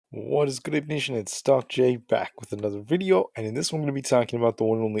What is good, nation? It's Stock J back with another video, and in this one, I'm going to be talking about the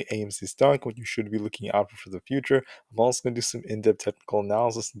one and only AMC stock, what you should be looking out for the future. I'm also going to do some in-depth technical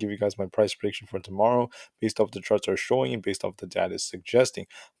analysis and give you guys my price prediction for tomorrow based off the charts are showing and based off the data is suggesting.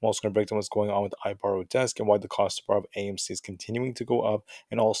 I'm also going to break down what's going on with iBorrow Desk and why the cost to borrow of AMC is continuing to go up,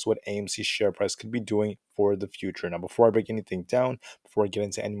 and also what AMC share price could be doing for the future. Now, before I break anything down, before I get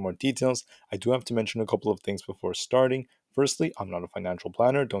into any more details, I do have to mention a couple of things before starting. Firstly, I'm not a financial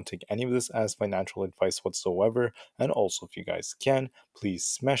planner. Don't take any of this as financial advice whatsoever. And also, if you guys can, please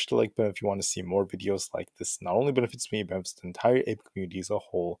smash the like button if you want to see more videos like this. Not only benefits me, but benefits the entire ape community as a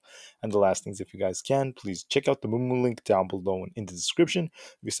whole. And the last things, if you guys can, please check out the Moomoo link down below and in the description.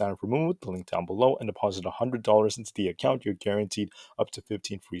 If you sign up for Moomoo, the link down below, and deposit $100 into the account, you're guaranteed up to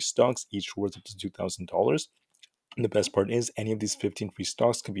 15 free stocks, each worth up to $2,000. And the best part is, any of these 15 free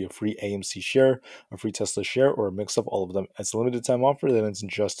stocks can be a free AMC share, a free Tesla share, or a mix of all of them. It's a limited time offer that ends in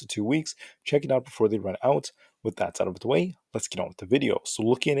just 2 weeks. Check it out before they run out. With that out of the way, let's get on with the video. So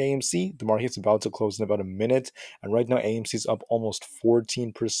looking at AMC, the market's about to close in about a minute. And right now, AMC is up almost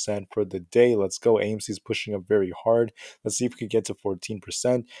 14% for the day. Let's go. AMC is pushing up very hard. Let's see if we can get to 14%.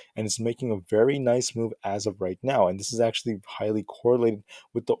 And it's making a very nice move as of right now. And this is actually highly correlated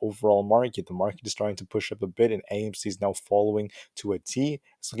with the overall market. The market is starting to push up a bit, and AMC is now following to a T.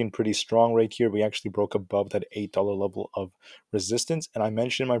 It's looking pretty strong right here. We actually broke above that $8 level of resistance, and I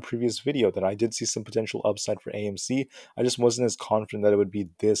mentioned in my previous video that I did see some potential upside for AMC. I just wasn't as confident that it would be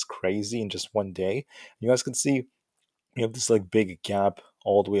this crazy in just one day. You guys can see we have this like big gap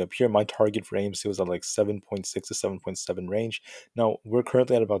all the way up here. My target for AMC was at like 7.6 to 7.7 range. Now we're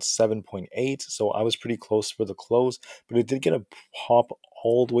currently at about 7.8, so I was pretty close for the close, but it did get a pop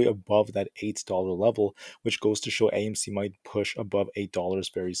all the way above that $8 level, which goes to show AMC might push above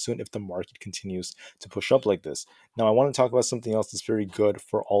 $8 very soon if the market continues to push up like this. Now I want to talk about something else that's very good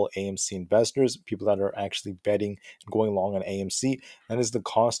for all AMC investors, people that are actually betting and going long on AMC. That is, the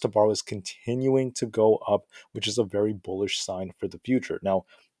cost to borrow is continuing to go up, which is a very bullish sign for the future. Now,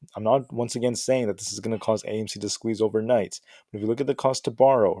 I'm not once again saying that this is going to cause AMC to squeeze overnight, but if you look at the cost to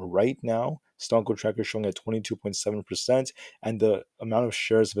borrow right now, Stockco Tracker is showing at 22.7%, and the amount of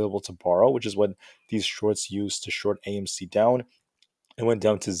shares available to borrow, which is what these shorts use to short AMC down, it went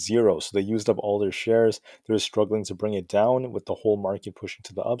down to zero. So they used up all their shares. They're struggling to bring it down with the whole market pushing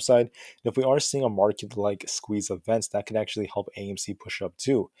to the upside. And if we are seeing a market like squeeze events, that can actually help AMC push up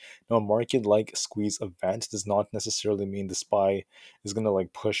too. Now, a market like squeeze event does not necessarily mean the SPY is going to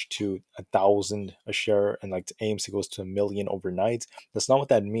like push to 1,000 a share and like AMC goes to 1 million overnight. That's not what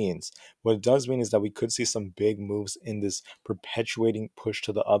that means. What it does mean is that we could see some big moves in this perpetuating push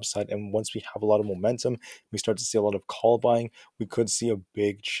to the upside. And once we have a lot of momentum, we start to see a lot of call buying, we could see a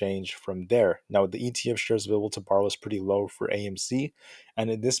big change from there. Now, the ETF shares available to borrow is pretty low for AMC,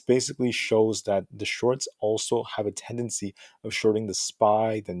 and this basically shows that the shorts also have a tendency of shorting the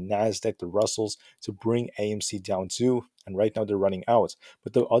SPY, the NASDAQ, the Russells to bring AMC down too, and right now they're running out.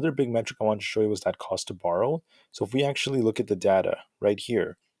 But the other big metric I want to show you was that cost to borrow. So if we actually look at the data right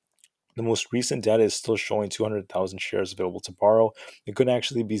here, the most recent data is still showing 200,000 shares available to borrow. It could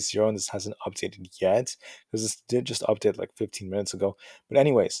actually be zero, and this hasn't updated yet because this did just update like 15 minutes ago. But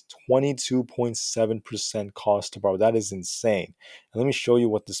anyways, 22.7% cost to borrow. That is insane. And let me show you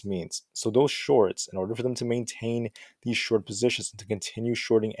what this means. So those shorts, in order for them to maintain these short positions and to continue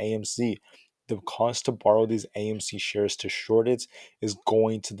shorting AMC, the cost to borrow these AMC shares to short it is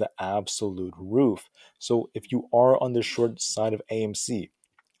going to the absolute roof. So if you are on the short side of AMC,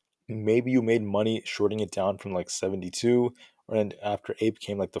 maybe you made money shorting it down from like 72, and after ape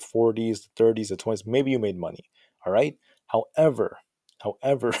came like the 40s, the 30s, the 20s, maybe you made money. All right. However,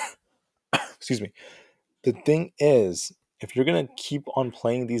 excuse me, the thing is, if you're going to keep on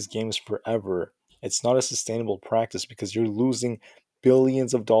playing these games forever, it's not a sustainable practice because you're losing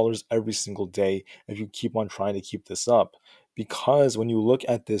billions of dollars every single day if you keep on trying to keep this up. Because when you look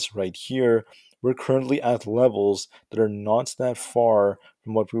at this right here, we're currently at levels that are not that far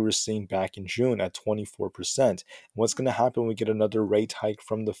from what we were seeing back in June at 24%. What's going to happen when we get another rate hike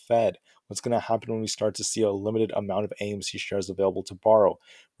from the Fed? What's going to happen when we start to see a limited amount of AMC shares available to borrow?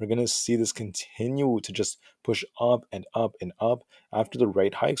 We're going to see this continue to just push up and up and up. After the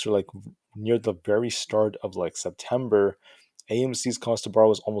rate hikes are like near the very start of like September, AMC's cost to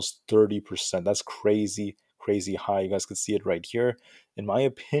borrow is almost 30%. That's crazy, crazy high. You guys can see it right here. In my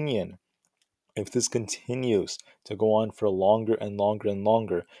opinion, if this continues to go on for longer and longer and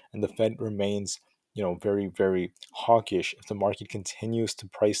longer, and the Fed remains very, very hawkish if the market continues to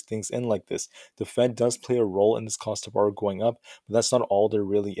price things in like this. The Fed does play a role in this cost of borrow going up, but that's not all there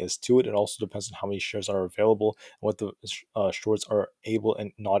really is to it. It also depends on how many shares are available and what the shorts are able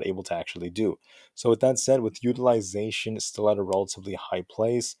and not able to actually do. So with that said, with utilization still at a relatively high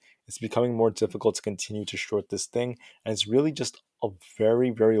place, it's becoming more difficult to continue to short this thing, and it's really just a very,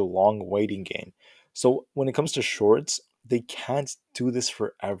 very long waiting game. So when it comes to shorts, they can't do this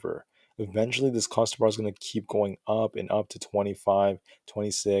forever. Eventually this cost bar is going to keep going up and up to 25,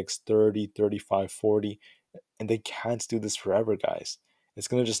 26, 30, 35, 40, and they can't do this forever, guys. It's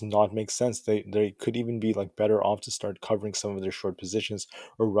going to just not make sense. They could even be like better off to start covering some of their short positions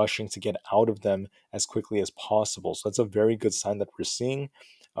or rushing to get out of them as quickly as possible. So that's a very good sign that we're seeing.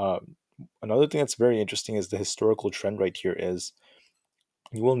 Another thing that's very interesting is the historical trend right here is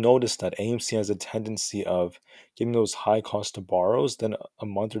you will notice that AMC has a tendency of getting those high cost of borrows. Then a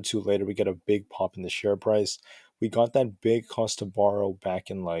month or two later, we get a big pop in the share price. We got that big cost to borrow back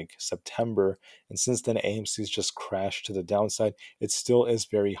in like September. And since then, AMC's just crashed to the downside. It still is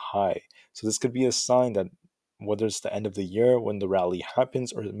very high. So this could be a sign that whether it's the end of the year when the rally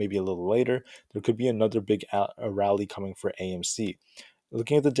happens or maybe a little later, there could be another big rally coming for AMC.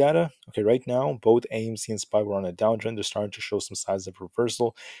 Looking at the data, okay, right now, both AMC and SPY were on a downtrend. They're starting to show some signs of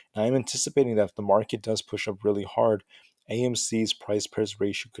reversal. And I'm anticipating that if the market does push up really hard, AMC's price pairs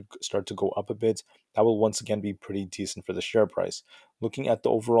ratio could start to go up a bit. That will once again be pretty decent for the share price. Looking at the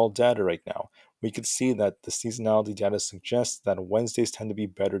overall data right now, we could see that the seasonality data suggests that Wednesdays tend to be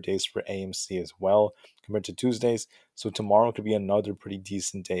better days for AMC as well compared to Tuesdays. So tomorrow could be another pretty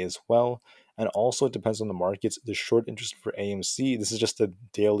decent day as well. And also it depends on the markets. The short interest for AMC, this is just the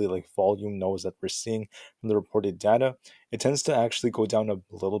daily like volume nodes that we're seeing from the reported data. It tends to actually go down a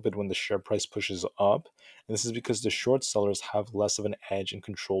little bit when the share price pushes up. And this is because the short sellers have less of an edge and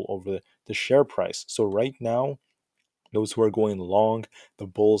control over the share price. So right now, those who are going long, the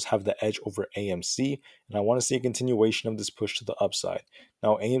bulls have the edge over AMC, and I want to see a continuation of this push to the upside.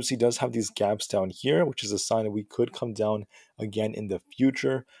 Now, AMC does have these gaps down here, which is a sign that we could come down again in the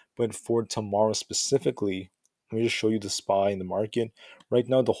future. But for tomorrow specifically, let me just show you the SPY in the market. Right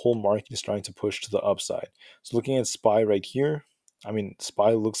now, the whole market is trying to push to the upside. So looking at SPY right here, I mean,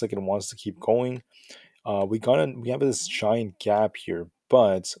 SPY looks like it wants to keep going. We have this giant gap here,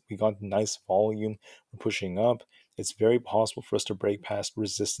 but we got nice volume. We're pushing up. It's very possible for us to break past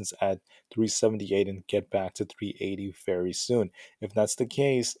resistance at 378 and get back to 380 very soon. If that's the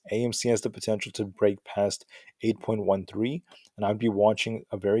case, AMC has the potential to break past 8.13, and I'd be watching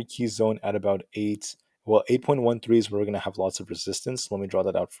a very key zone at about 8. Well, 8.13 is where we're going to have lots of resistance. Let me draw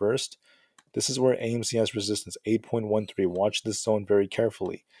that out first. This is where AMC has resistance, 8.13. Watch this zone very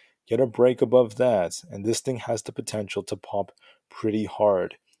carefully. Get a break above that, and this thing has the potential to pop pretty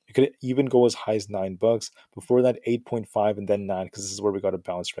hard. It could even go as high as $9. Before that, 8.5 and then 9, because this is where we got a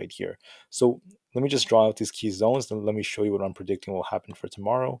bounce right here. So let me just draw out these key zones, then let me show you what I'm predicting will happen for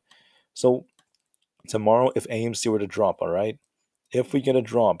tomorrow. So tomorrow, if AMC were to drop, all right, if we get a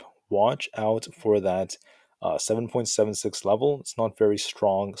drop, watch out for that 7.76 level. It's not very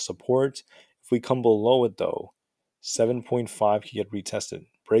strong support. If we come below it though, 7.5 can get retested.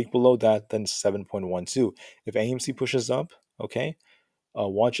 Break below that, then 7.12. If AMC pushes up, okay,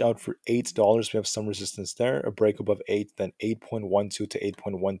 watch out for $8. We have some resistance there. A break above 8, then 8.12 to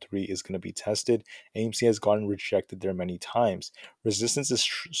 8.13 is going to be tested. AMC has gotten rejected there many times. Resistance is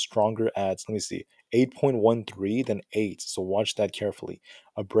stronger at, let me see, 8.13 than 8. So watch that carefully.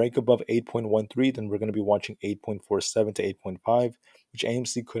 A break above 8.13, then we're going to be watching 8.47 to 8.5, which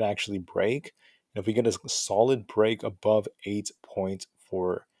AMC could actually break. And if we get a solid break above 8.47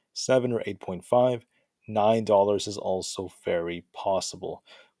 or 8.5, $9 is also very possible.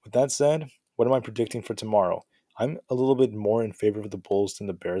 With that said, what am I predicting for tomorrow? I'm a little bit more in favor of the Bulls than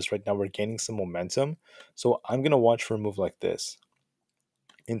the Bears right now. We're gaining some momentum. So I'm going to watch for a move like this.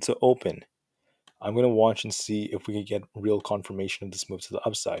 Into open, I'm going to watch and see if we can get real confirmation of this move to the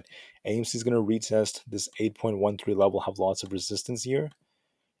upside. AMC is going to retest this 8.13 level, have lots of resistance here,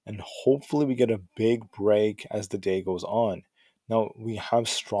 and hopefully we get a big break as the day goes on. Now we have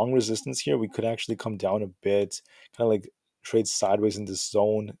strong resistance here. We could actually come down a bit, kind of like trade sideways in this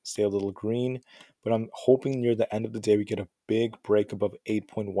zone, stay a little green. But I'm hoping near the end of the day we get a big break above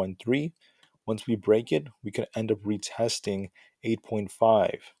 8.13. Once we break it, we could end up retesting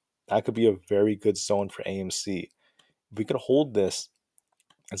 8.5. That could be a very good zone for AMC. If we could hold this,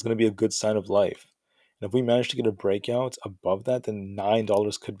 it's going to be a good sign of life. And if we manage to get a breakout above that, then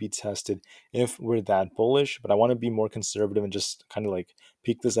 $9 could be tested if we're that bullish. But I want to be more conservative and just kind of like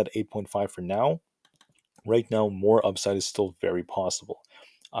peak this at 8.5 for now. Right now, more upside is still very possible.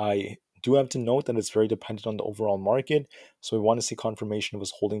 I Do have to note that it's very dependent on the overall market. So we want to see confirmation of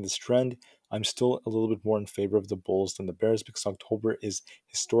us holding this trend. I'm still a little bit more in favor of the bulls than the bears because October is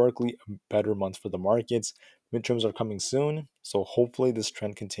historically a better month for the markets. Midterms are coming soon, so hopefully this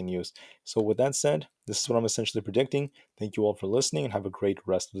trend continues. So with that said, this is what I'm essentially predicting. Thank you all for listening and have a great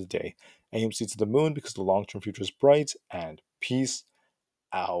rest of the day. AMC to the moon because the long-term future is bright, and peace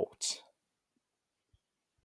out.